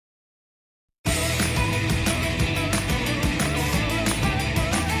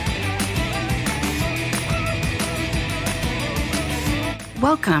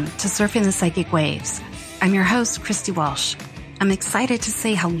Welcome to Surfing the Psychic Waves. I'm your host, Christy Walsh. I'm excited to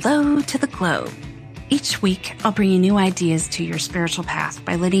say hello to the globe. Each week, I'll bring you new ideas to your spiritual path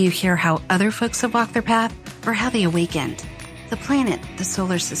by letting you hear how other folks have walked their path or how they awakened. The planet, the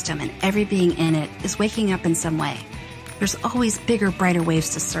solar system, and every being in it is waking up in some way. There's always bigger, brighter waves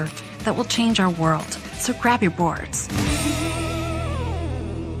to surf that will change our world, so grab your boards.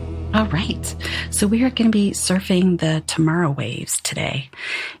 All right, so we are going to be surfing the tomorrow waves today.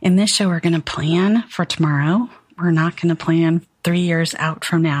 In this show, we're going to plan for tomorrow. We're not going to plan 3 years out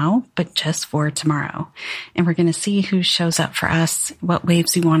from now, but just for tomorrow. And we're going to see who shows up for us, what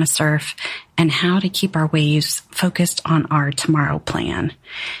waves we want to surf, and how to keep our waves focused on our tomorrow plan.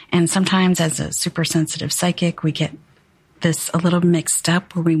 And sometimes as a super sensitive psychic, we get this a little mixed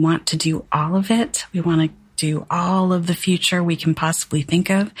up where we want to do all of it. We want to do all of the future we can possibly think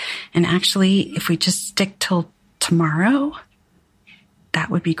of. And actually, if we just stick till tomorrow,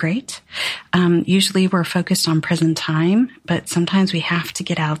 that would be great. Usually we're focused on present time, but sometimes we have to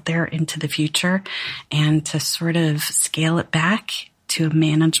get out there into the future and to sort of scale it back to a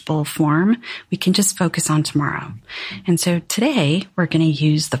manageable form. We can just focus on tomorrow. And so today we're going to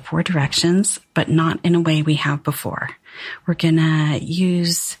use the 4 directions, but not in a way we have before. We're going to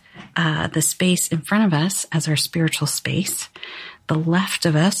use the space in front of us as our spiritual space. The left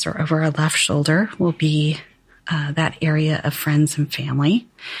of us, or over our left shoulder, will be that area of friends and family.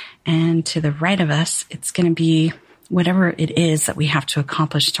 And to the right of us, it's going to be whatever it is that we have to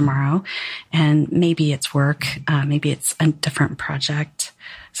accomplish tomorrow. And maybe it's work, maybe it's a different project,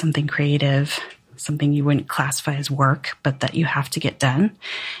 something creative, something you wouldn't classify as work, but that you have to get done.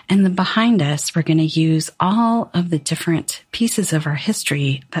 And then behind us, we're going to use all of the different pieces of our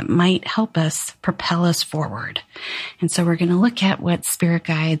history that might help us propel us forward. And so we're going to look at what spirit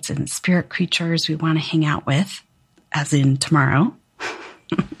guides and spirit creatures we want to hang out with, as in tomorrow.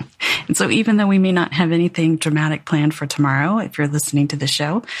 And so even though we may not have anything dramatic planned for tomorrow, if you're listening to the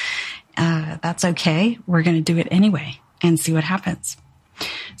show, that's okay. We're going to do it anyway and see what happens.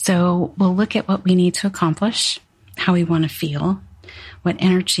 So we'll look at what we need to accomplish, how we want to feel, what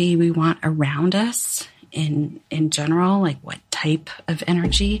energy we want around us in general, like what type of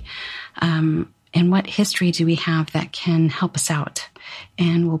energy, and what history do we have that can help us out.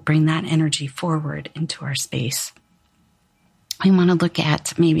 And we'll bring that energy forward into our space. We want to look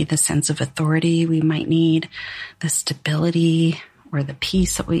at maybe the sense of authority we might need, the stability or the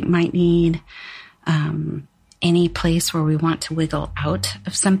peace that we might need, any place where we want to wiggle out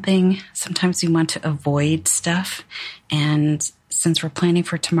of something. Sometimes we want to avoid stuff. And since we're planning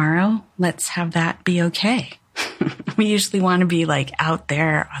for tomorrow, let's have that be okay. We usually want to be like out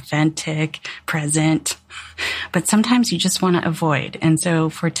there, authentic, present, but sometimes you just want to avoid. And so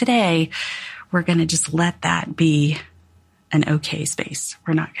for today, we're going to just let that be an okay space.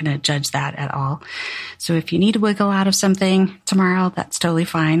 We're not going to judge that at all. So if you need to wiggle out of something tomorrow, that's totally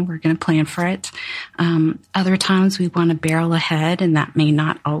fine. We're going to plan for it. Other times we want to barrel ahead, and that may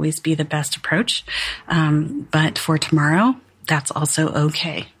not always be the best approach. But for tomorrow, that's also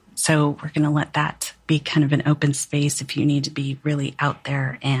okay. So we're going to let that be kind of an open space if you need to be really out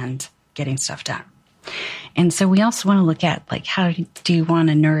there and getting stuff done. And so we also want to look at, like, how do you want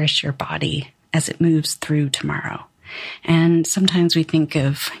to nourish your body as it moves through tomorrow? And sometimes we think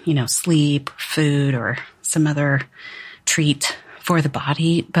of, sleep, food, or some other treat for the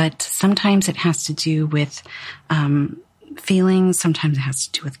body, but sometimes it has to do with feelings. Sometimes it has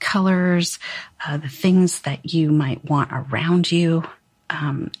to do with colors, the things that you might want around you,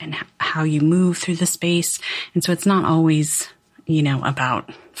 and how you move through the space. And so it's not always, about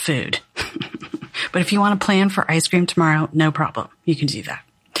food. But if you want to plan for ice cream tomorrow, no problem. You can do that.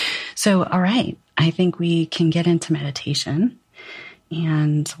 So, all right. I think we can get into meditation,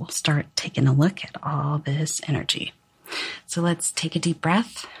 and we'll start taking a look at all this energy. So let's take a deep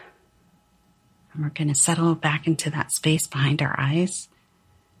breath, and we're going to settle back into that space behind our eyes.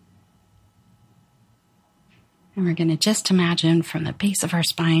 And we're going to just imagine from the base of our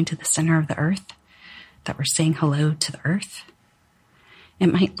spine to the center of the earth that we're saying hello to the earth.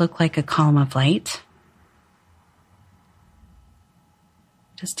 It might look like a column of light.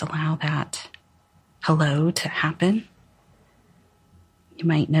 Just allow that hello to happen. You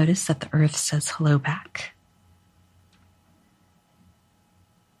might notice that the earth says hello back.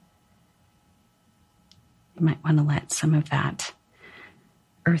 You might want to let some of that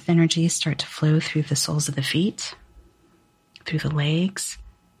earth energy start to flow through the soles of the feet, through the legs,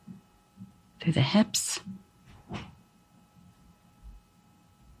 through the hips,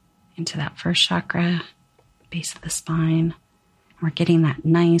 into that first chakra, base of the spine. We're getting that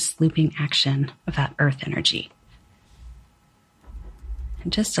nice looping action of that earth energy.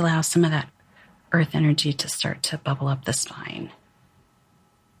 And just allow some of that earth energy to start to bubble up the spine.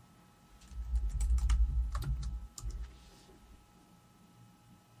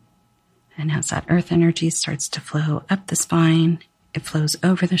 And as that earth energy starts to flow up the spine, it flows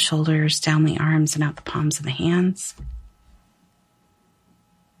over the shoulders, down the arms, and out the palms of the hands.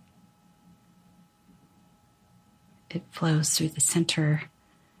 It flows through the center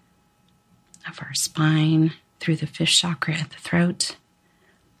of our spine, through the fifth chakra at the throat,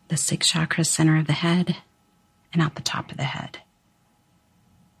 the sixth chakra center of the head, and out the top of the head.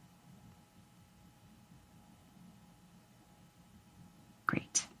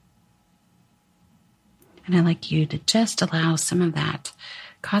 Great. And I'd like you to just allow some of that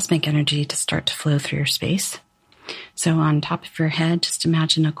cosmic energy to start to flow through your space. So on top of your head, just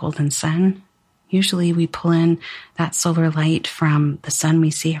imagine a golden sun. Usually we pull in that solar light from the sun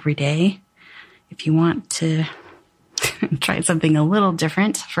we see every day. If you want to try something a little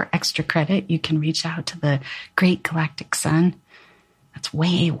different for extra credit, you can reach out to the great galactic sun. That's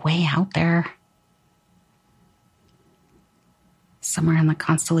way, way out there. Somewhere in the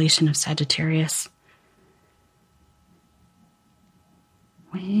constellation of Sagittarius.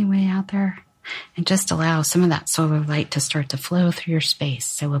 Way, way out there. And just allow some of that solar light to start to flow through your space.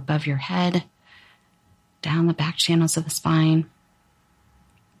 So above your head, down the back channels of the spine,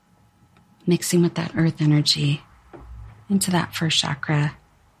 mixing with that earth energy into that first chakra,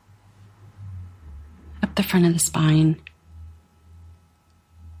 up the front of the spine,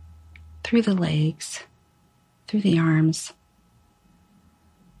 through the legs, through the arms,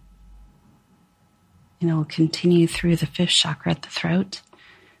 and it will continue through the fifth chakra at the throat,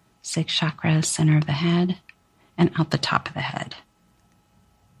 sixth chakra, center of the head, and out the top of the head.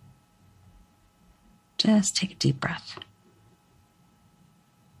 Just take a deep breath.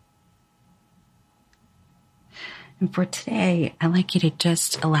 And for today, I'd like you to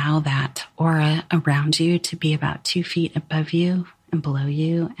just allow that aura around you to be about 2 feet above you and below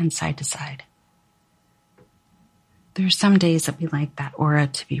you and side to side. There are some days that we like that aura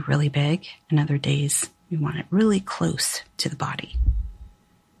to be really big, and other days we want it really close to the body.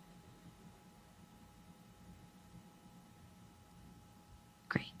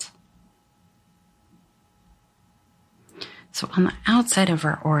 Great. So on the outside of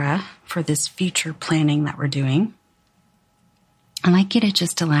our aura, for this future planning that we're doing, I'd like you to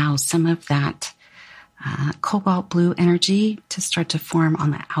just allow some of that cobalt blue energy to start to form on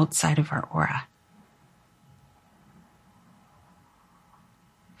the outside of our aura.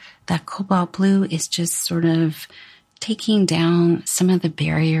 That cobalt blue is just sort of taking down some of the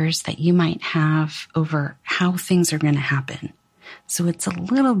barriers that you might have over how things are going to happen. So it's a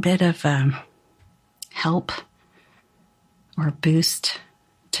little bit of a help or a boost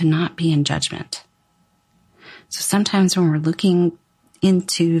to not be in judgment. So sometimes when we're looking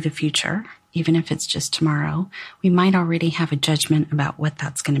into the future, even if it's just tomorrow, we might already have a judgment about what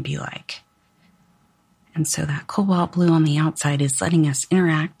that's going to be like. And so that cobalt blue on the outside is letting us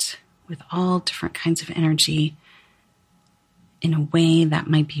interact with all different kinds of energy in a way that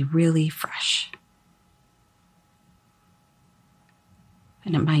might be really fresh.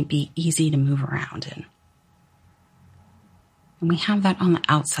 And it might be easy to move around in. And we have that on the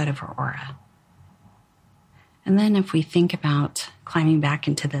outside of our aura. And then if we think about climbing back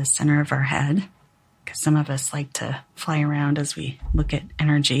into the center of our head, because some of us like to fly around as we look at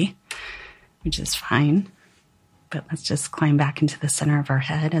energy, which is fine, but let's just climb back into the center of our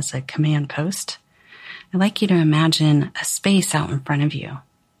head as a command post. I'd like you to imagine a space out in front of you,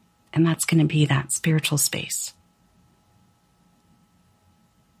 and that's going to be that spiritual space.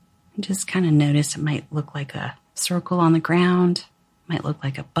 And just kind of notice it might look like a circle on the ground, might look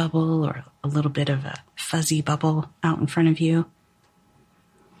like a bubble or a little bit of a fuzzy bubble out in front of you.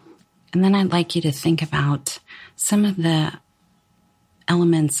 And then I'd like you to think about some of the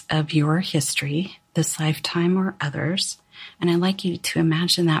elements of your history, this lifetime or others, and I'd like you to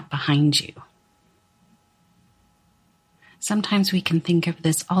imagine that behind you. Sometimes we can think of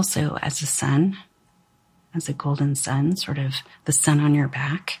this also as a sun, as a golden sun, sort of the sun on your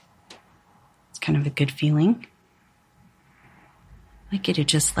back. It's kind of a good feeling. I'd like you to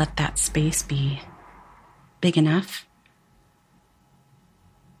just let that space be big enough.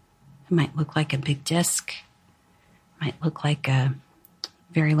 It might look like a big disc. It might look like a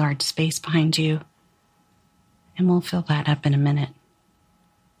very large space behind you. And we'll fill that up in a minute.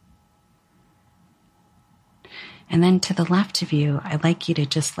 And then to the left of you, I'd like you to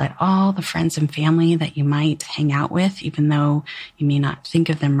just let all the friends and family that you might hang out with, even though you may not think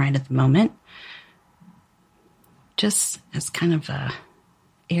of them right at the moment, just as kind of a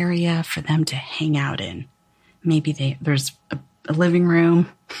area for them to hang out in. Maybe there's a a living room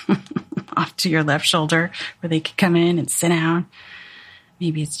off to your left shoulder where they could come in and sit down.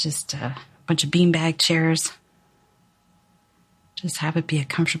 Maybe it's just a bunch of beanbag chairs. Just have it be a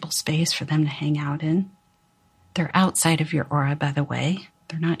comfortable space for them to hang out in. They're outside of your aura, by the way.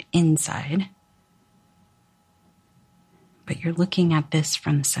 They're not inside. But you're looking at this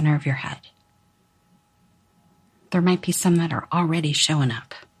from the center of your head. There might be some that are already showing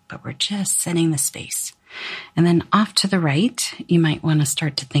up, but we're just setting the space. And then off to the right, you might want to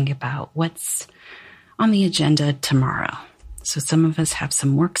start to think about what's on the agenda tomorrow. So some of us have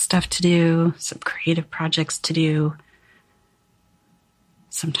some work stuff to do, some creative projects to do.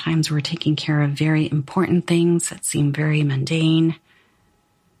 Sometimes we're taking care of very important things that seem very mundane.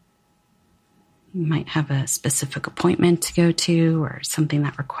 You might have a specific appointment to go to or something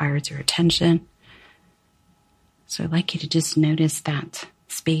that requires your attention. So I'd like you to just notice that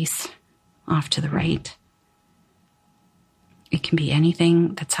space off to the right. It can be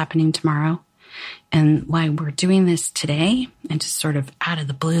anything that's happening tomorrow. And why we're doing this today and just sort of out of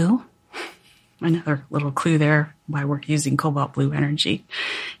the blue, another little clue there, why we're using cobalt blue energy,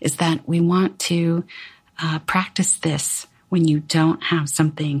 is that we want to practice this when you don't have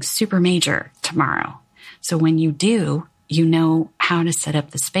something super major tomorrow. So when you do, you know how to set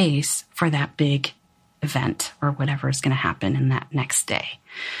up the space for that big event or whatever is going to happen in that next day.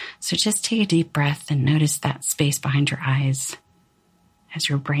 So just take a deep breath and notice that space behind your eyes as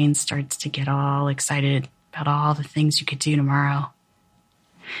your brain starts to get all excited about all the things you could do tomorrow.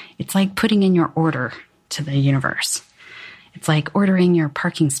 It's like putting in your order to the universe. It's like ordering your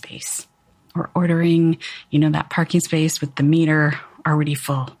parking space or ordering, that parking space with the meter already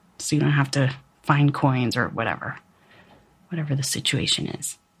full so you don't have to find coins or whatever the situation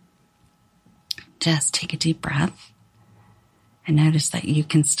is. Just take a deep breath and notice that you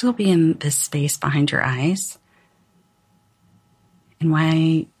can still be in this space behind your eyes and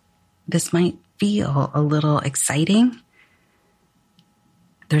why this might feel a little exciting.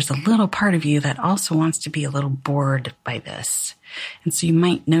 There's a little part of you that also wants to be a little bored by this. And so you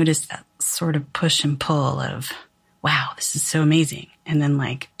might notice that sort of push and pull of, wow, this is so amazing. And then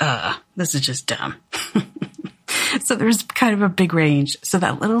this is just dumb. So there's kind of a big range. So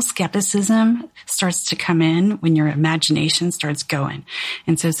that little skepticism starts to come in when your imagination starts going.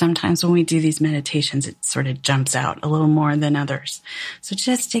 And so sometimes when we do these meditations, it sort of jumps out a little more than others. So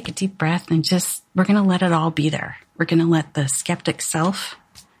just take a deep breath and we're going to let it all be there. We're going to let the skeptic self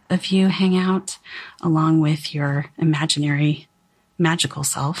of you hang out along with your imaginary magical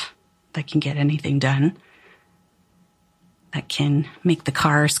self that can get anything done, that can make the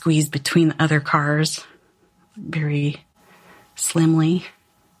car squeeze between the other cars very slimly,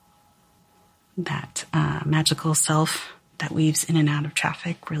 that magical self that weaves in and out of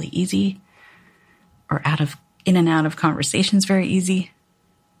traffic really easy, or in and out of conversations very easy,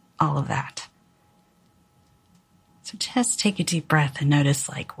 all of that. So just take a deep breath and notice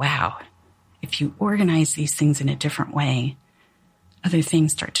wow, if you organize these things in a different way, other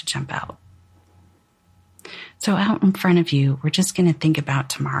things start to jump out. So out in front of you, we're just going to think about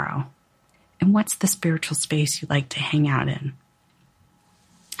tomorrow. And what's the spiritual space you'd like to hang out in?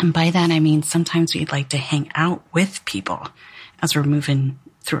 And by that, I mean sometimes we'd like to hang out with people as we're moving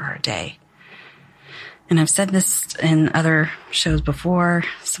through our day. And I've said this in other shows before.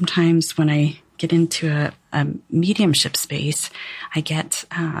 Sometimes when I get into a mediumship space, I get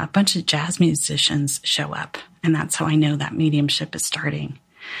a bunch of jazz musicians show up. And that's how I know that mediumship is starting.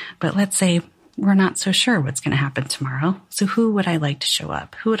 But let's say we're not so sure what's going to happen tomorrow. So who would I like to show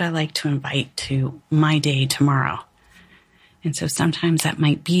up? Who would I like to invite to my day tomorrow? And so sometimes that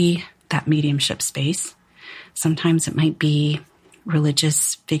might be that mediumship space. Sometimes it might be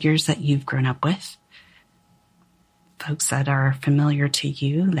religious figures that you've grown up with, folks that are familiar to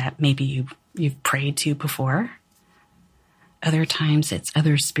you that maybe you've prayed to before. Other times it's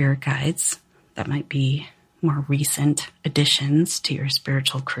other spirit guides that might be more recent additions to your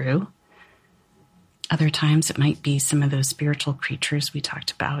spiritual crew. Other times it might be some of those spiritual creatures we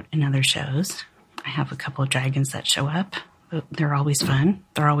talked about in other shows. I have a couple of dragons that show up. They're always fun.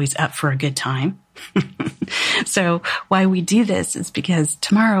 They're always up for a good time. So why we do this is because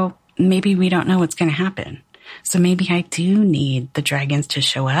tomorrow, maybe we don't know what's going to happen. So maybe I do need the dragons to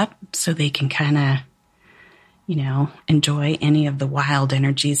show up so they can kind of, enjoy any of the wild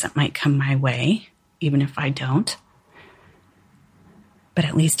energies that might come my way, even if I don't. But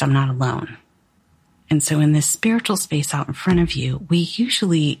at least I'm not alone. And so in this spiritual space out in front of you, we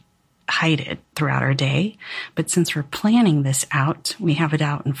usually hide it throughout our day. But since we're planning this out, we have it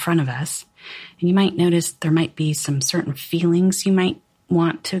out in front of us. And you might notice there might be some certain feelings you might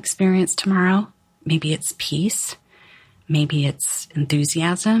want to experience tomorrow. Maybe it's peace. Maybe it's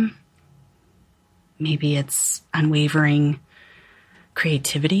enthusiasm. Maybe it's unwavering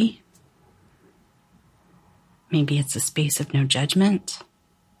creativity. Maybe it's a space of no judgment.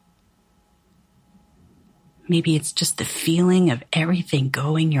 Maybe it's just the feeling of everything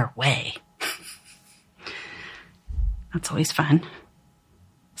going your way. That's always fun.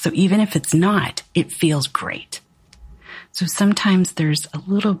 So even if it's not, it feels great. So sometimes there's a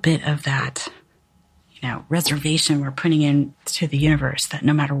little bit of that, reservation we're putting into the universe that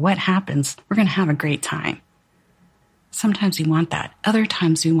no matter what happens, we're going to have a great time. Sometimes we want that. Other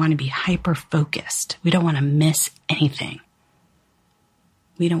times we want to be hyper-focused. We don't want to miss anything.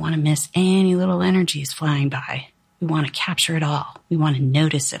 We don't want to miss any little energies flying by. We want to capture it all. We want to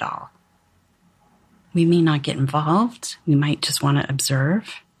notice it all. We may not get involved. We might just want to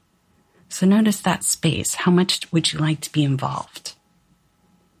observe. So notice that space. How much would you like to be involved?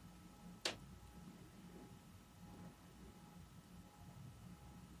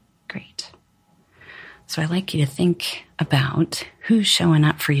 Great. So I'd like you to think about who's showing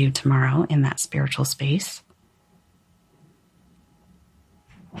up for you tomorrow in that spiritual space.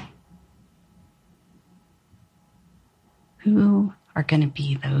 Who are going to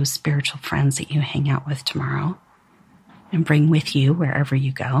be those spiritual friends that you hang out with tomorrow and bring with you wherever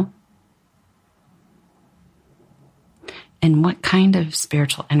you go? And what kind of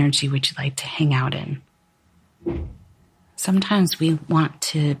spiritual energy would you like to hang out in? Sometimes we want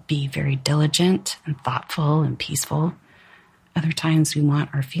to be very diligent and thoughtful and peaceful. Other times we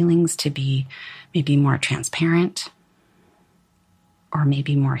want our feelings to be maybe more transparent or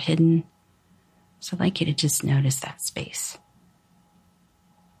maybe more hidden. So I'd like you to just notice that space.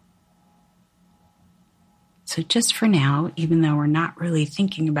 So just for now, even though we're not really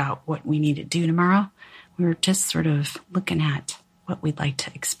thinking about what we need to do tomorrow, we're just sort of looking at what we'd like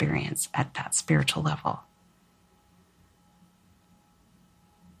to experience at that spiritual level.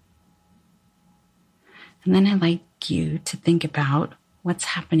 And then I'd like you to think about what's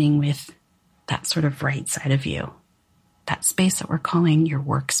happening with that sort of right side of you, that space that we're calling your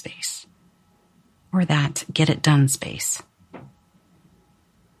workspace, or that get it done space.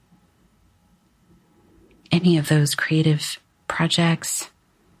 Any of those creative projects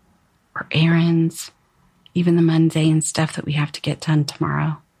or errands, even the mundane stuff that we have to get done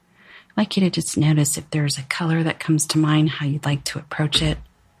tomorrow. I'd like you to just notice if there's a color that comes to mind, how you'd like to approach it.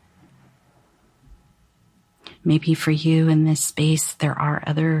 Maybe for you in this space, there are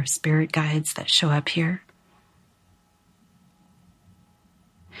other spirit guides that show up here.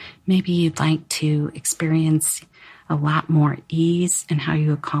 Maybe you'd like to experience a lot more ease in how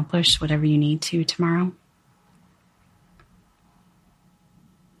you accomplish whatever you need to tomorrow.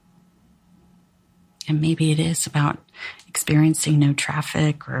 And maybe it is about experiencing no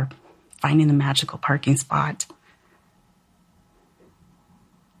traffic or finding the magical parking spot.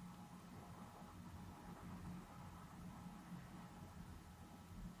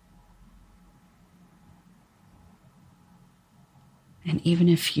 And even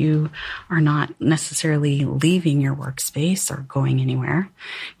if you are not necessarily leaving your workspace or going anywhere,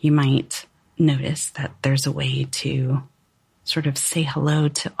 you might notice that there's a way to sort of say hello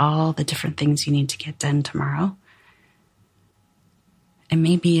to all the different things you need to get done tomorrow. And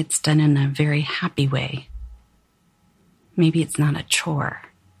maybe it's done in a very happy way. Maybe it's not a chore.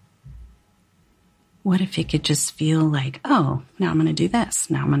 What if it could just feel like, oh, now I'm going to do this,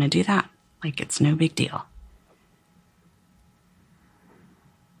 now I'm going to do that, like it's no big deal.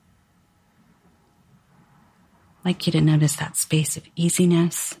 I'd like you to notice that space of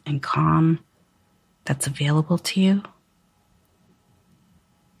easiness and calm that's available to you.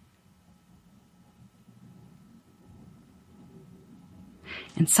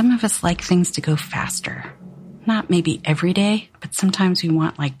 And some of us like things to go faster. Not maybe every day, but sometimes we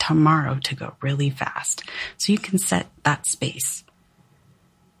want like tomorrow to go really fast. So you can set that space.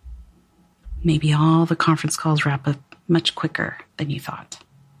 Maybe all the conference calls wrap up much quicker than you thought,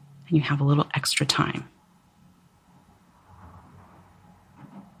 and you have a little extra time.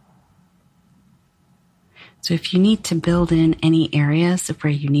 So if you need to build in any areas of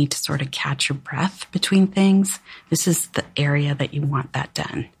where you need to sort of catch your breath between things, this is the area that you want that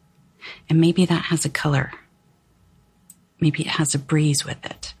done. And maybe that has a color. Maybe it has a breeze with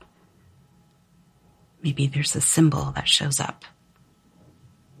it. Maybe there's a symbol that shows up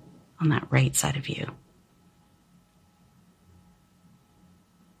on that right side of you.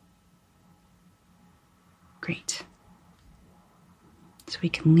 Great. So we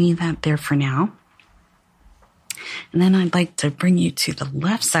can leave that there for now. And then I'd like to bring you to the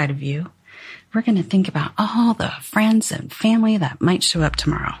left side of you. We're going to think about all the friends and family that might show up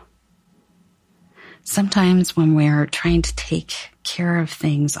tomorrow. Sometimes when we're trying to take care of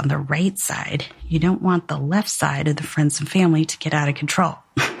things on the right side, you don't want the left side of the friends and family to get out of control.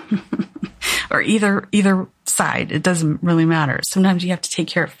 Or either side, it doesn't really matter. Sometimes you have to take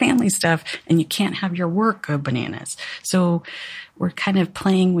care of family stuff and you can't have your work go bananas. So we're kind of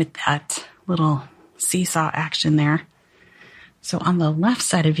playing with that little seesaw action there. So on the left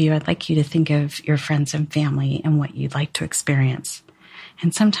side of you, I'd like you to think of your friends and family and what you'd like to experience.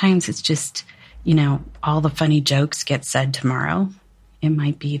 And sometimes it's just, all the funny jokes get said tomorrow. It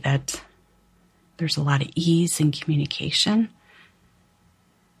might be that there's a lot of ease in communication.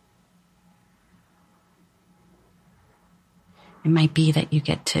 It might be that you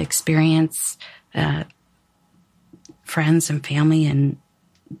get to experience friends and family in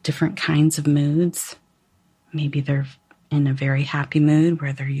different kinds of moods. Maybe they're in a very happy mood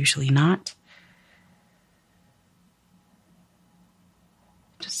where they're usually not.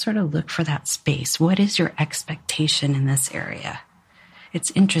 Just sort of look for that space. What is your expectation in this area? It's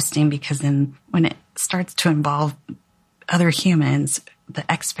interesting because when it starts to involve other humans, the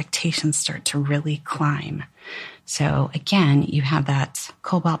expectations start to really climb. So again, you have that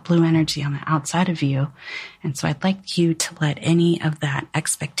cobalt blue energy on the outside of you. And so I'd like you to let any of that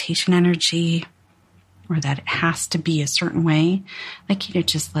expectation energy, or that it has to be a certain way, I'd like you to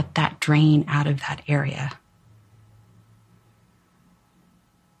just let that drain out of that area.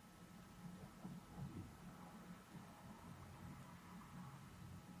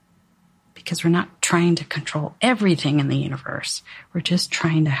 Because we're not trying to control everything in the universe. We're just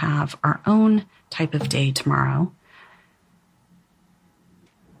trying to have our own type of day tomorrow.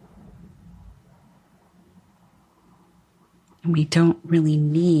 And we don't really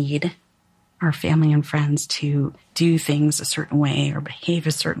need our family and friends to do things a certain way or behave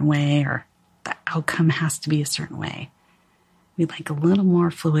a certain way, or the outcome has to be a certain way. We'd like a little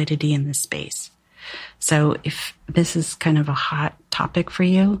more fluidity in this space. So if this is kind of a hot topic for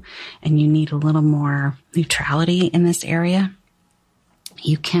you and you need a little more neutrality in this area,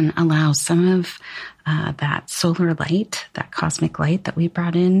 you can allow some of that solar light, that cosmic light that we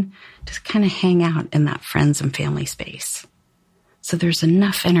brought in, to kind of hang out in that friends and family space. So there's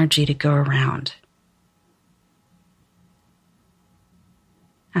enough energy to go around.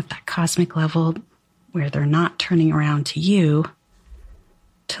 At that cosmic level where they're not turning around to you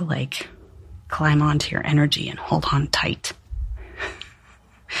to climb onto your energy and hold on tight.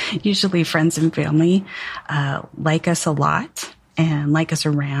 Usually friends and family like us a lot and like us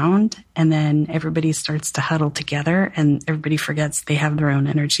around, and then everybody starts to huddle together and everybody forgets they have their own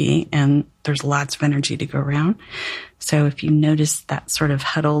energy and there's lots of energy to go around. So if you notice that sort of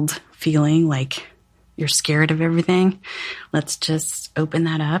huddled feeling like you're scared of everything, let's just open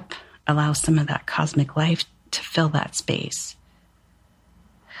that up, allow some of that cosmic life to fill that space.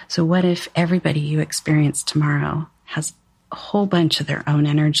 So what if everybody you experience tomorrow has a whole bunch of their own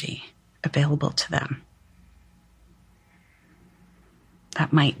energy available to them?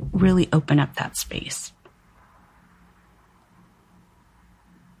 That might really open up that space.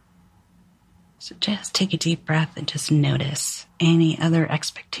 So just take a deep breath and just notice any other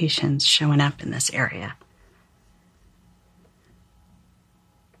expectations showing up in this area.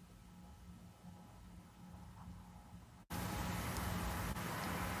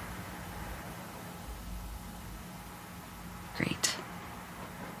 Great.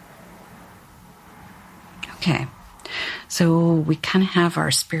 Okay. So we kind of have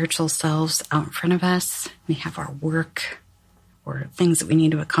our spiritual selves out in front of us. We have our work or things that we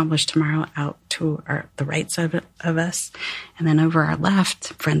need to accomplish tomorrow out to the right side of us. And then over our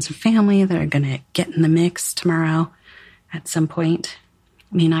left, friends and family that are going to get in the mix tomorrow at some point.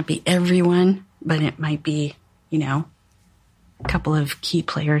 It may not be everyone, but it might be, a couple of key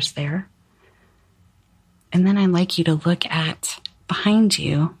players there. And then I'd like you to look at behind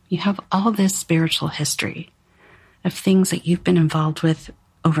you. You have all this spiritual history of things that you've been involved with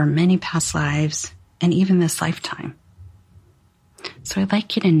over many past lives and even this lifetime. So I'd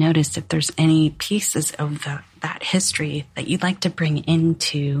like you to notice if there's any pieces of that history that you'd like to bring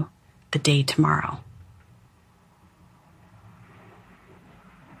into the day tomorrow.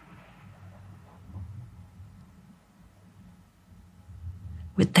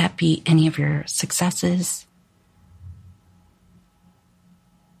 Would that be any of your successes?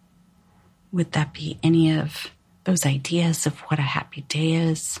 Would that be any of those ideas of what a happy day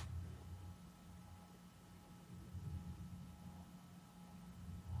is?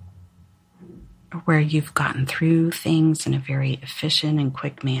 Or where you've gotten through things in a very efficient and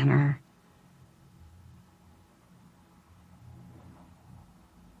quick manner?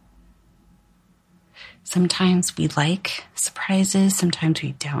 Sometimes we like surprises, sometimes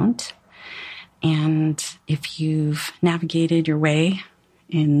we don't. And if you've navigated your way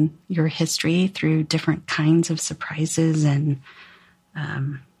in your history through different kinds of surprises and,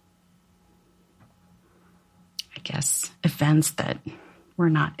 events that were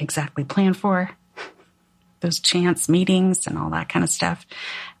not exactly planned for, those chance meetings and all that kind of stuff,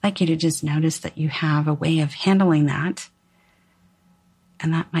 I'd like you to just notice that you have a way of handling that.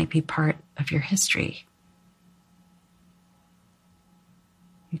 And that might be part of your history.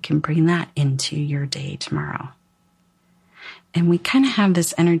 You can bring that into your day tomorrow. And we kind of have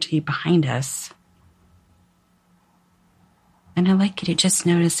this energy behind us. And I'd like you to just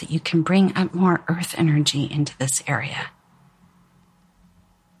notice that you can bring up more earth energy into this area.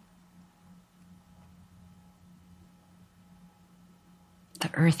 The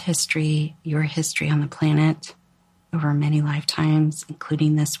earth history, your history on the planet over many lifetimes,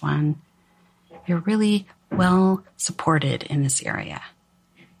 including this one, you're really well supported in this area.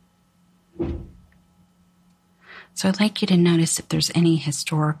 So I'd like you to notice if there's any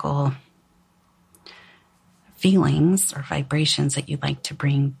historical feelings or vibrations that you'd like to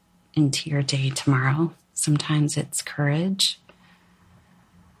bring into your day tomorrow. Sometimes it's courage.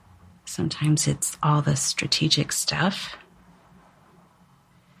 Sometimes it's all the strategic stuff.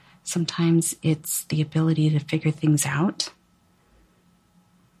 Sometimes it's the ability to figure things out,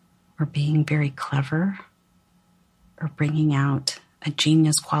 or being very clever, or bringing out a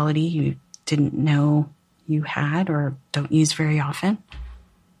genius quality you didn't know you had or don't use very often.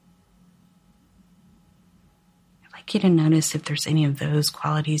 I'd like you to notice if there's any of those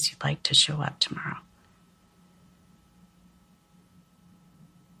qualities you'd like to show up tomorrow.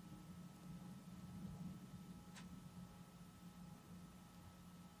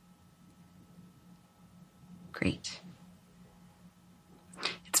 Great.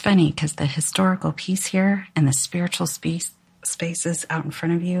 It's funny because the historical piece here and the spiritual spaces out in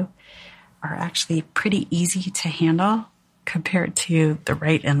front of you are actually pretty easy to handle compared to the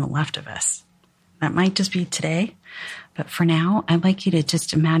right and the left of us. That might just be today, but for now, I'd like you to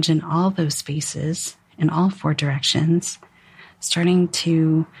just imagine all those spaces in all four directions starting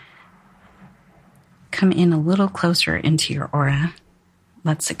to come in a little closer into your aura.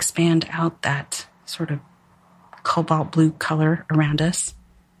 Let's expand out that sort of cobalt blue color around us.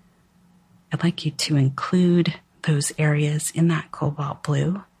 I'd like you to include those areas in that cobalt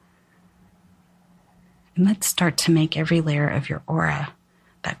blue. And let's start to make every layer of your aura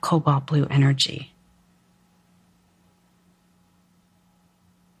that cobalt blue energy.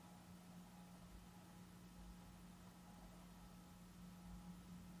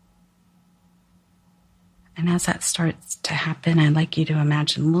 And as that starts to happen, I'd like you to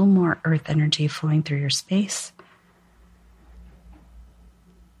imagine a little more earth energy flowing through your space.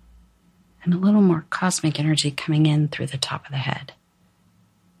 And a little more cosmic energy coming in through the top of the head.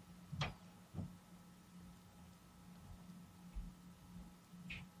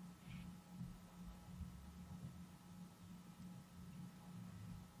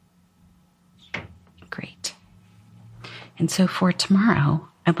 Great. And so for tomorrow,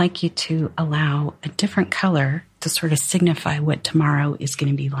 I'd like you to allow a different color to sort of signify what tomorrow is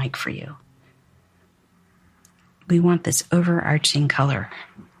going to be like for you. We want this overarching color.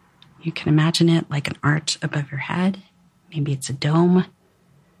 You can imagine it like an arch above your head. Maybe it's a dome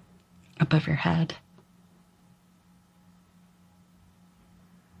above your head.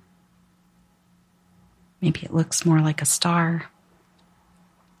 Maybe it looks more like a star.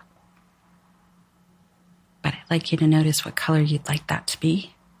 But I'd like you to notice what color you'd like that to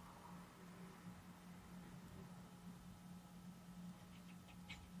be.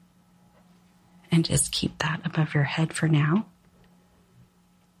 And just keep that above your head for now.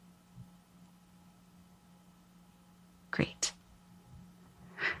 Great.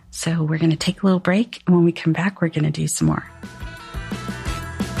 So we're going to take a little break, and when we come back, we're going to do some more.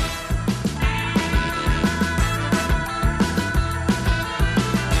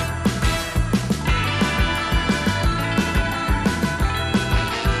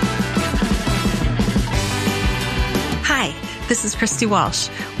 Hi, this is Christy Walsh.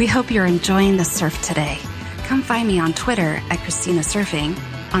 We hope you're enjoying the surf today. Come find me on Twitter at Christina Surfing,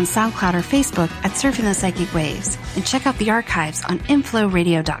 on SoundCloud or Facebook at Surfing the Psychic Waves, and check out the archives on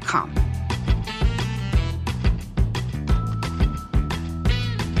inflowradio.com.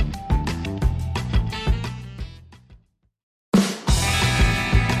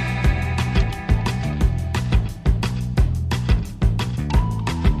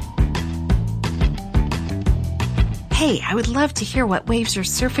 Hey, I would love to hear what waves you're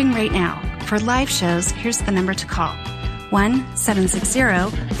surfing right now. For live shows, here's the number to call.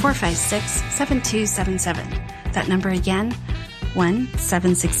 1-760-456-7277. That number again,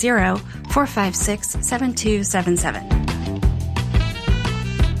 1-760-456-7277.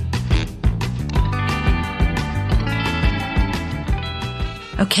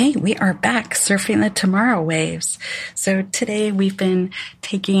 456-7277. Okay, we are back surfing the tomorrow waves. So today we've been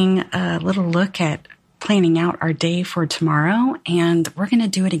taking a little look at planning out our day for tomorrow, and we're going to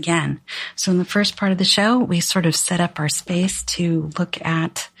do it again. So in the first part of the show, we sort of set up our space to look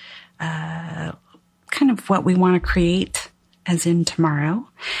at kind of what we want to create as in tomorrow.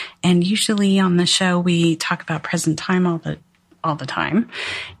 And usually on the show, we talk about present time all the time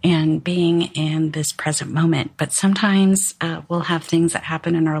and being in this present moment. But sometimes we'll have things that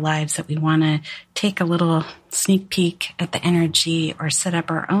happen in our lives that we want to take a little sneak peek at the energy or set up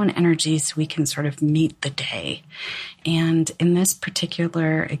our own energy so we can sort of meet the day. And in this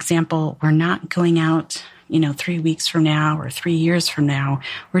particular example, we're not going out 3 weeks from now or 3 years from now.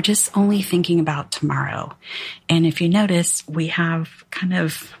 We're just only thinking about tomorrow. And if you notice, we have kind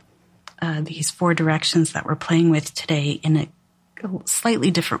of these 4 directions that we're playing with today in a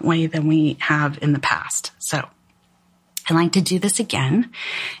slightly different way than we have in the past. So I like to do this again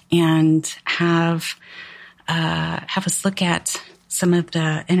and have us look at some of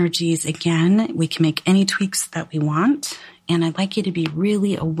the energies again. We can make any tweaks that we want. And I'd like you to be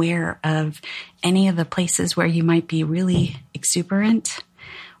really aware of any of the places where you might be really exuberant,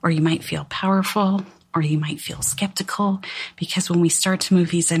 or you might feel powerful, or you might feel skeptical, because when we start to move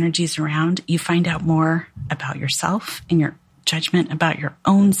these energies around, you find out more about yourself and your judgment about your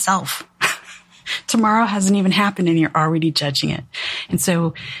own self. Tomorrow hasn't even happened and you're already judging it. And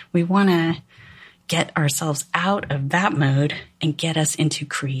so we want to get ourselves out of that mode and get us into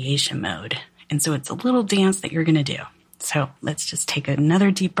creation mode. And so it's a little dance that you're going to do. So let's just take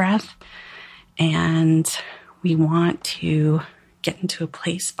another deep breath, and we want to get into a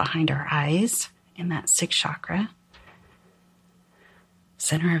place behind our eyes in that 6th chakra,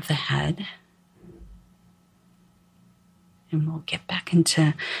 center of the head. And we'll get back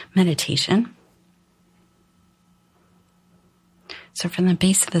into meditation. So from the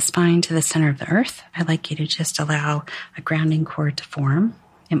base of the spine to the center of the earth, I'd like you to just allow a grounding cord to form.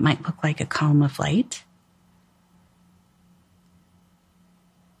 It might look like a column of light.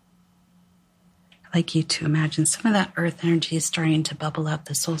 I'd like you to imagine some of that earth energy is starting to bubble up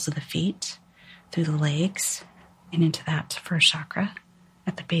the soles of the feet, through the legs, and into that 1st chakra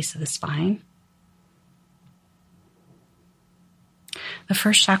at the base of the spine. The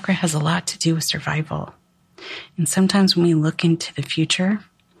 1st chakra has a lot to do with survival. And sometimes when we look into the future,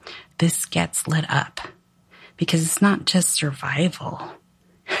 this gets lit up because it's not just survival.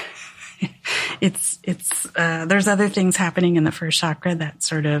 There's other things happening in the 1st chakra that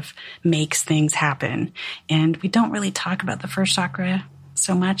sort of makes things happen. And we don't really talk about the 1st chakra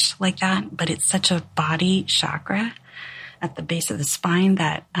so much like that, but it's such a body chakra at the base of the spine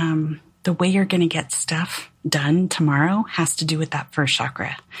that, the way you're going to get stuff done tomorrow has to do with that 1st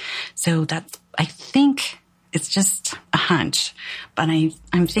chakra. So I think it's just a hunch, but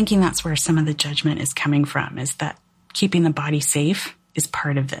I'm thinking that's where some of the judgment is coming from, is that keeping the body safe is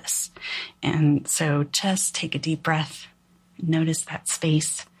part of this. And so just take a deep breath, notice that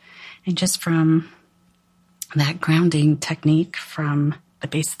space, and just from that grounding technique from the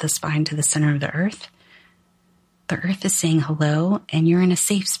base of the spine to the center of the earth is saying hello, and you're in a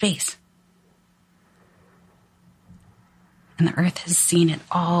safe space. And the earth has seen it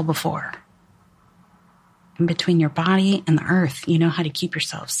all before. In between your body and the earth, you know how to keep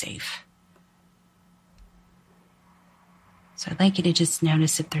yourself safe. So I'd like you to just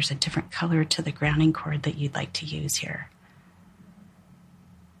notice if there's a different color to the grounding cord that you'd like to use here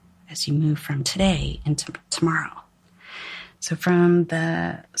as you move from today into tomorrow. So from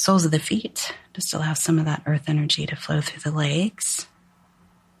the soles of the feet, just allow some of that earth energy to flow through the legs.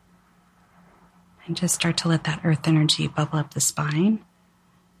 And just start to let that earth energy bubble up the spine.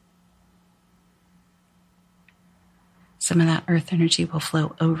 Some of that earth energy will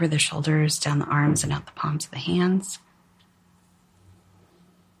flow over the shoulders, down the arms, and out the palms of the hands.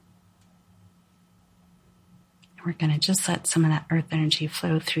 And we're going to just let some of that earth energy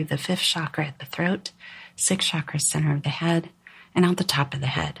flow through the 5th chakra at the throat, 6th chakra center of the head, and out the top of the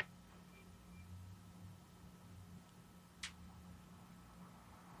head.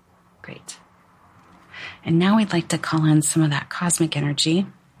 Great. And now we'd like to call in some of that cosmic energy.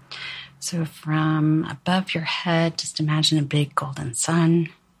 So from above your head, just imagine a big golden sun.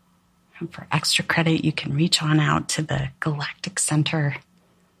 And for extra credit, you can reach on out to the galactic center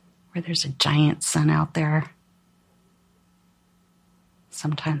where there's a giant sun out there.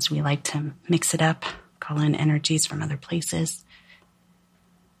 Sometimes we like to mix it up, call in energies from other places.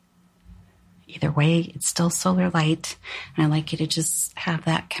 Either way, it's still solar light, and I'd like you to just have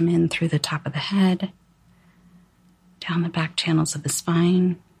that come in through the top of the head, down the back channels of the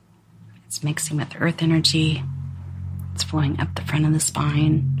spine. It's mixing with earth energy. It's flowing up the front of the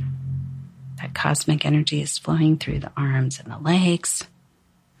spine. That cosmic energy is flowing through the arms and the legs,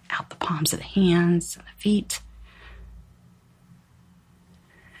 out the palms of the hands and the feet.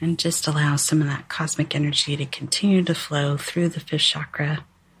 And just allow some of that cosmic energy to continue to flow through the fifth chakra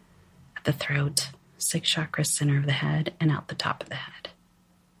at the throat, sixth chakra, center of the head, and out the top of the head.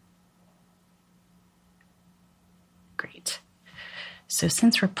 Great. So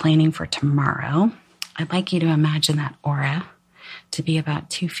since we're planning for tomorrow, I'd like you to imagine that aura to be about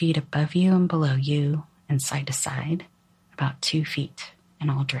 2 feet above you and below you and side to side, about 2 feet in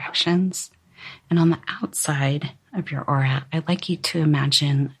all directions. And on the outside of your aura, I'd like you to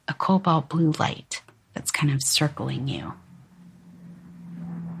imagine a cobalt blue light that's kind of circling you.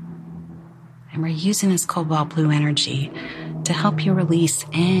 And we're using this cobalt blue energy to help you release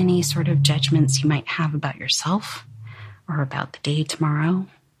any sort of judgments you might have about yourself or about the day tomorrow,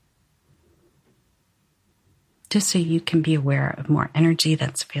 just so you can be aware of more energy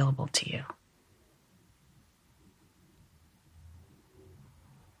that's available to you.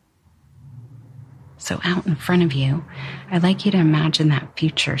 So out in front of you, I'd like you to imagine that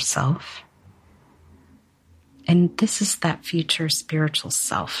future self. And this is that future spiritual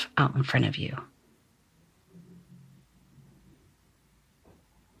self out in front of you.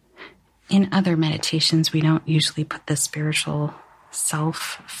 In other meditations, we don't usually put the spiritual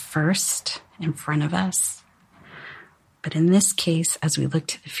self first in front of us. But in this case, as we look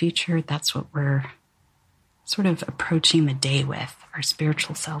to the future, that's what we're sort of approaching the day with, our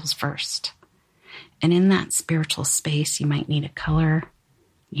spiritual selves first. And in that spiritual space, you might need a color.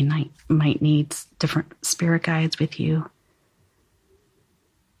 You might need different spirit guides with you.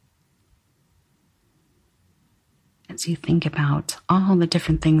 As you think about all the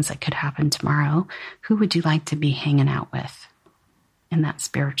different things that could happen tomorrow, who would you like to be hanging out with in that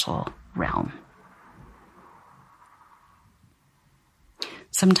spiritual realm?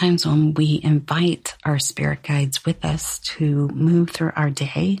 Sometimes when we invite our spirit guides with us to move through our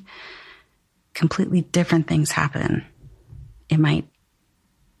day, completely different things happen. It might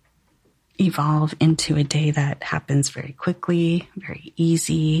evolve into a day that happens very quickly, very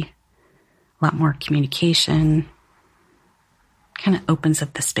easy, a lot more communication, kind of opens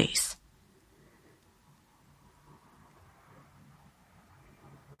up the space.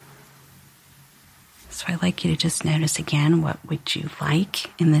 So I'd like you to just notice again, what would you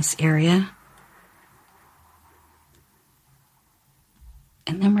like in this area?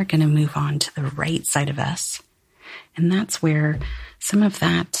 And then we're going to move on to the right side of us. And that's where some of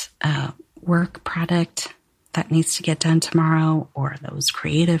that work product that needs to get done tomorrow, or those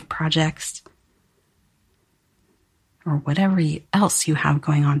creative projects, or whatever else you have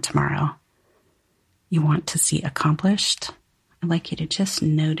going on tomorrow, you want to see accomplished. I'd like you to just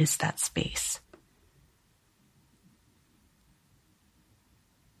notice that space.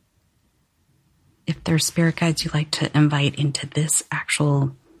 If there's spirit guides you'd like to invite into this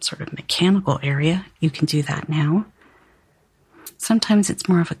actual sort of mechanical area, you can do that now. Sometimes it's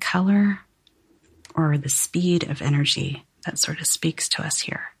more of a color or the speed of energy that sort of speaks to us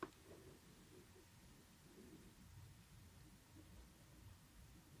here.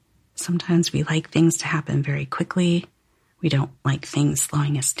 Sometimes we like things to happen very quickly. We don't like things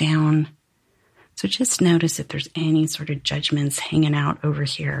slowing us down. So just notice if there's any sort of judgments hanging out over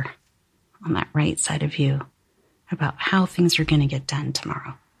here on that right side of you about how things are going to get done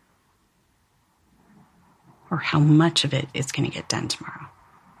tomorrow, or how much of it is going to get done tomorrow.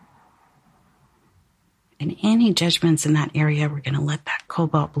 And any judgments in that area, we're going to let that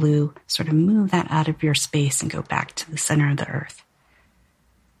cobalt blue sort of move that out of your space and go back to the center of the earth.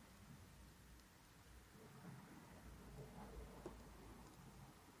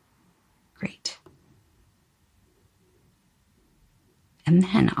 Great. And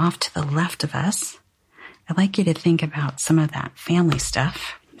then off to the left of us, I'd like you to think about some of that family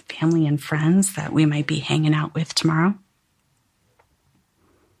stuff, family and friends that we might be hanging out with tomorrow.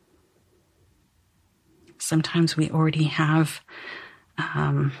 Sometimes we already have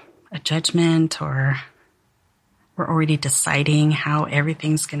a judgment, or we're already deciding how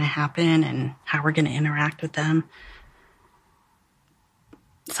everything's going to happen and how we're going to interact with them.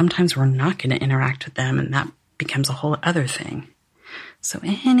 Sometimes we're not going to interact with them, and that becomes a whole other thing. So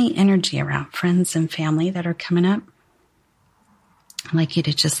any energy around friends and family that are coming up, I'd like you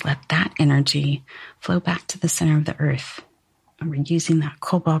to just let that energy flow back to the center of the earth. And we're using that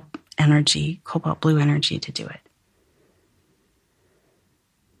cobalt blue energy to do it.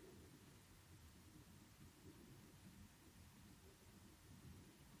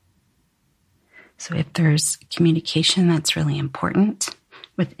 So if there's communication that's really important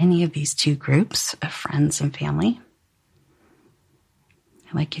with any of these two groups of friends and family,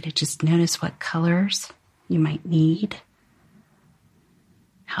 I'd like you to just notice what colors you might need,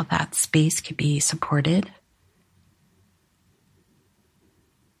 how that space could be supported.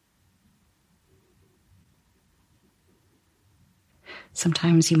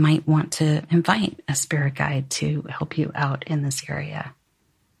 Sometimes you might want to invite a spirit guide to help you out in this area,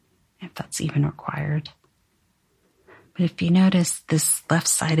 if that's even required. But if you notice, this left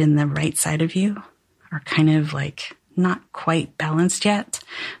side and the right side of you are kind of like not quite balanced yet.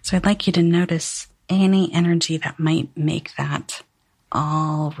 So I'd like you to notice any energy that might make that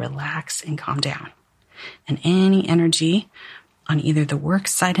all relax and calm down. And any energy on either the work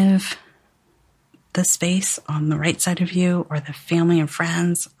side of the space on the right side of you or the family and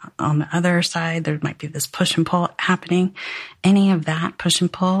friends on the other side, there might be this push and pull happening. Any of that push and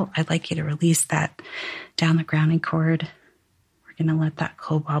pull, I'd like you to release that down the grounding cord. We're going to let that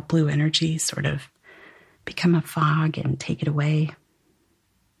cobalt blue energy sort of become a fog and take it away.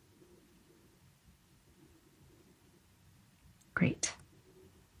 Great.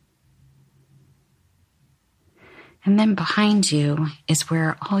 And then behind you is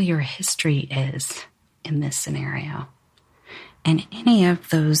where all your history is in this scenario. And any of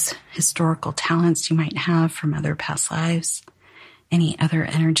those historical talents you might have from other past lives, any other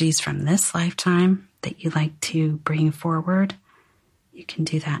energies from this lifetime that you'd like to bring forward, you can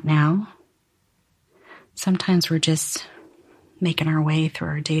do that now. Sometimes we're just making our way through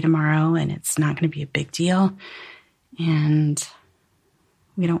our day tomorrow and it's not going to be a big deal. And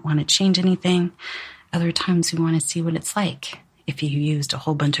we don't want to change anything. Other times we want to see what it's like if you used a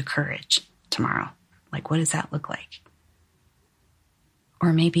whole bunch of courage tomorrow. Like, what does that look like?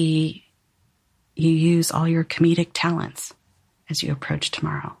 Or maybe you use all your comedic talents as you approach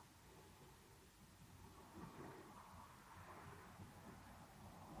tomorrow.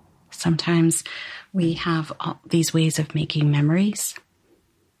 Sometimes we have all these ways of making memories.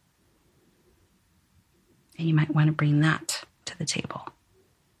 And you might want to bring that to the table.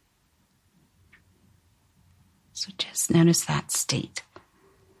 So just notice that state.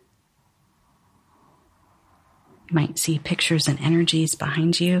 You might see pictures and energies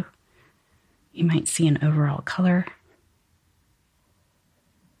behind you. You might see an overall color.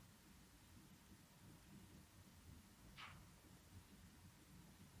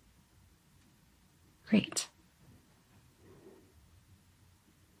 Great.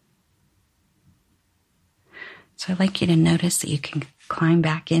 So I'd like you to notice that you can climb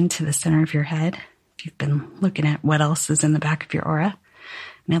back into the center of your head. You've been looking at what else is in the back of your aura.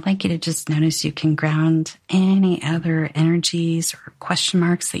 And I'd like you to just notice you can ground any other energies or question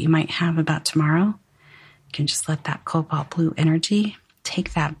marks that you might have about tomorrow. You can just let that cobalt blue energy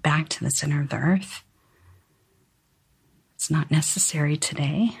take that back to the center of the earth. It's not necessary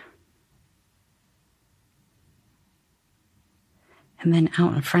today. And then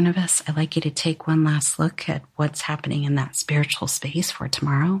out in front of us, I'd like you to take one last look at what's happening in that spiritual space for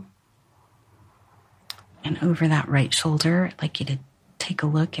tomorrow. And over that right shoulder, I'd like you to take a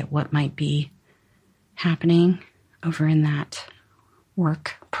look at what might be happening over in that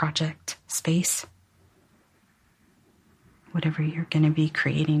work project space. Whatever you're going to be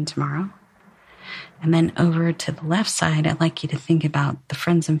creating tomorrow. And then over to the left side, I'd like you to think about the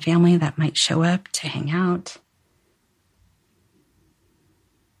friends and family that might show up to hang out.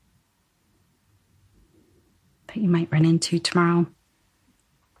 That you might run into tomorrow.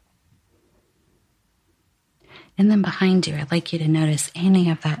 And then behind you, I'd like you to notice any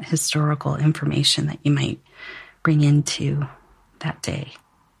of that historical information that you might bring into that day.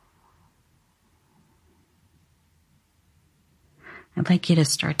 I'd like you to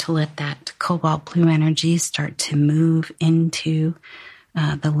start to let that cobalt blue energy start to move into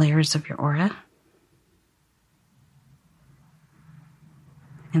the layers of your aura.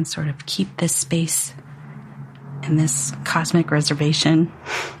 And sort of keep this space and this cosmic reservation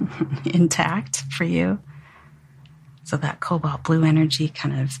intact for you. So that cobalt blue energy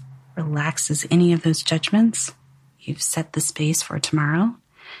kind of relaxes any of those judgments. You've set the space for tomorrow,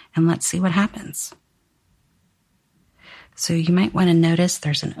 and let's see what happens. So you might want to notice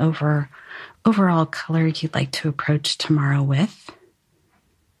there's an overall color you'd like to approach tomorrow with.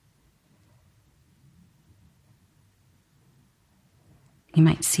 You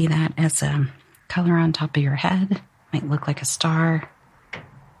might see that as a color on top of your head. Might look like a star,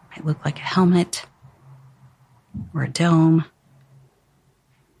 might look like a helmet, or a dome.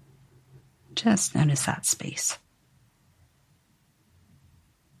 Just notice that space.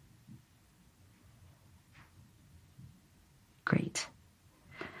 Great.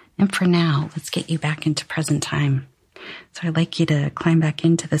 And for now, let's get you back into present time. So I'd like you to climb back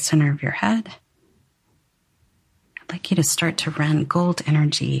into the center of your head. I'd like you to start to run gold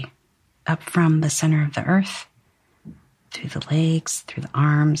energy up from the center of the earth, through the legs, through the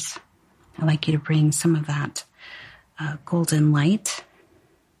arms. I'd like you to bring some of that golden light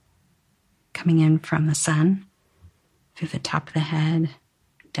coming in from the sun, through the top of the head,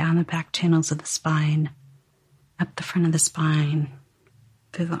 down the back channels of the spine, up the front of the spine,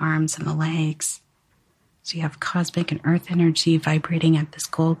 through the arms and the legs. So you have cosmic and earth energy vibrating at this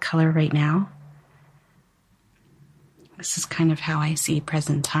gold color right now. This is kind of how I see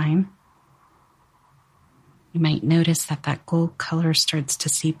present time. You might notice that that gold color starts to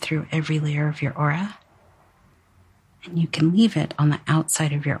seep through every layer of your aura, and you can leave it on the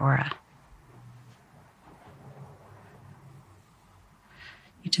outside of your aura.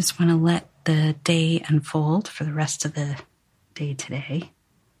 You just want to let the day unfold for the rest of the day today.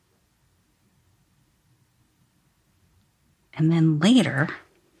 And then later,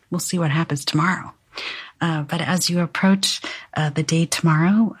 we'll see what happens tomorrow. But as you approach the day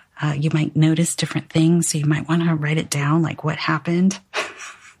tomorrow, you might notice different things. So you might want to write it down, like what happened,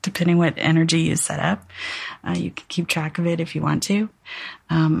 depending what energy you set up. You can keep track of it if you want to.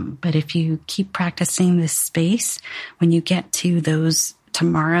 But if you keep practicing this space, when you get to those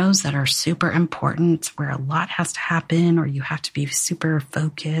tomorrows that are super important, where a lot has to happen, or you have to be super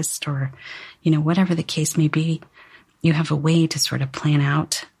focused, or, whatever the case may be, you have a way to sort of plan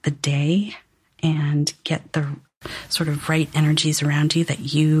out the day and get the sort of right energies around you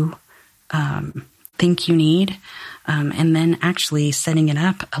that you think you need. And then actually setting it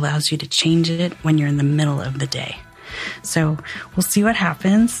up allows you to change it when you're in the middle of the day. So we'll see what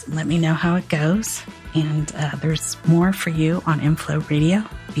happens. Let me know how it goes. And there's more for you on Inflow Radio.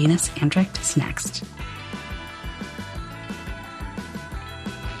 Venus Andrecht is next.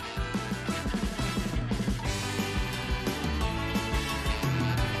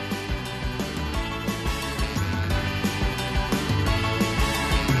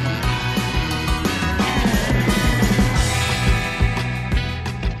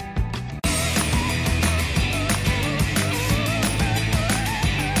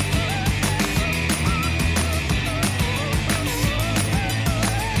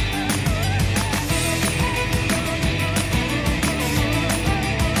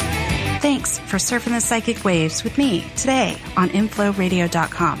 Thanks for surfing the psychic waves with me today on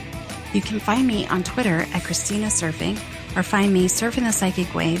InflowRadio.com. You can find me on Twitter at Christina Surfing, or find me surfing the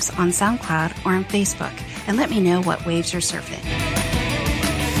psychic waves on SoundCloud or on Facebook, and let me know what waves you're surfing.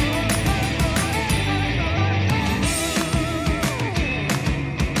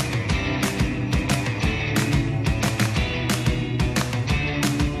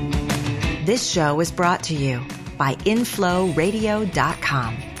 This show is brought to you by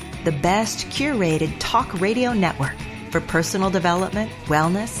InflowRadio.com, the best curated talk radio network for personal development,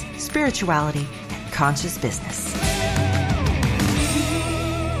 wellness, spirituality, and conscious business.